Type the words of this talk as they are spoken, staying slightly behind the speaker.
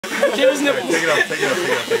Get his nipples. Take it up.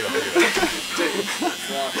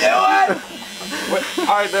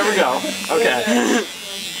 Alright, there we go. Okay.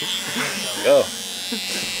 Go.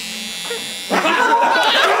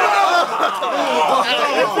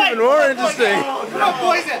 That's even more interesting. No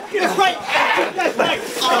poison! That's right! That's right!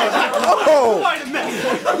 Oh!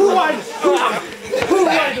 Who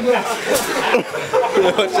wanted the mess?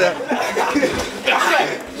 What's that?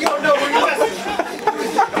 You don't know where you're messing.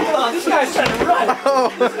 This guy's trying to run.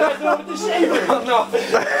 This guy's going with the shaver.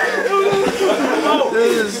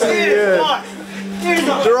 This is so good.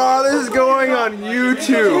 Draw, this is going on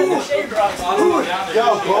YouTube.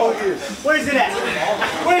 Where is it at?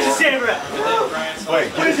 Where's the shaver at?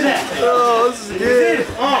 Where is it at? Oh, this is good.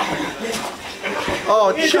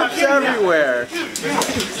 Oh, chips everywhere.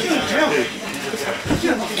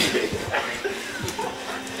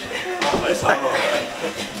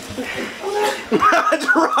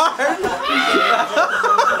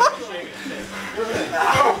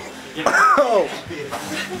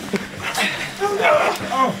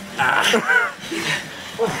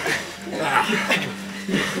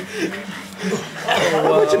 How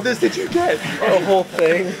much of this did you get? The whole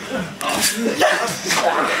thing.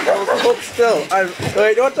 Hold still.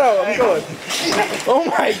 Wait, watch out. I'm going. Oh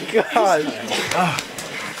my god.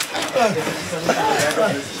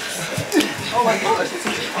 Oh my gosh.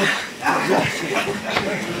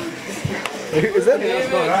 Is that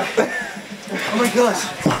oh my gosh.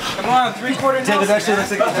 Come on, 3/4 David actually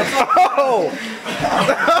looks like Oh!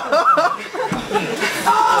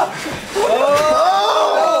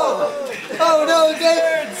 Oh no,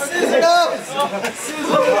 David! Scissor nose!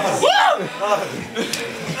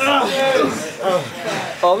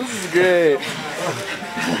 Oh, this is great.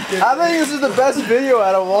 I think this is the best video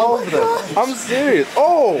out of all of them. I'm serious.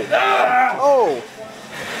 Oh! Oh!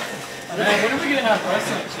 Man, when are we gonna have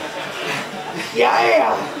wrestling?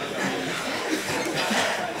 Yeah!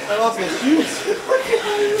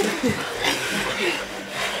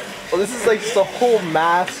 Well, this is like just a whole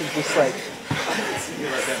mass of just like.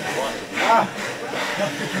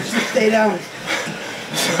 Stay down.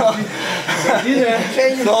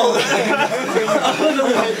 Change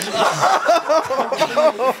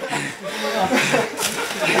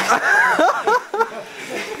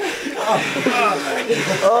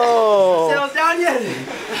Oh! Settle down yet?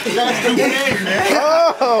 That's the game, man!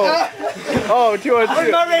 Oh! Oh, 2 on 2.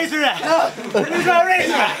 Where's my razor at? Where's my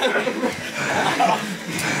razor at?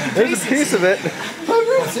 There's a piece of it. My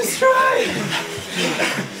roots is dry.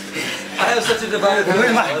 I have such a divided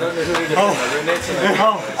opinion. I don't know who to defend. My roommates and I.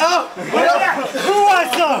 Who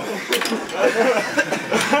wants some?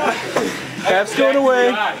 Cap's going away.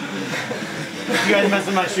 You guys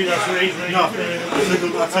messing my shoe, that's razor. No.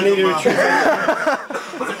 I need to retrieve it.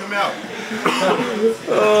 Come out.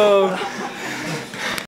 Oh.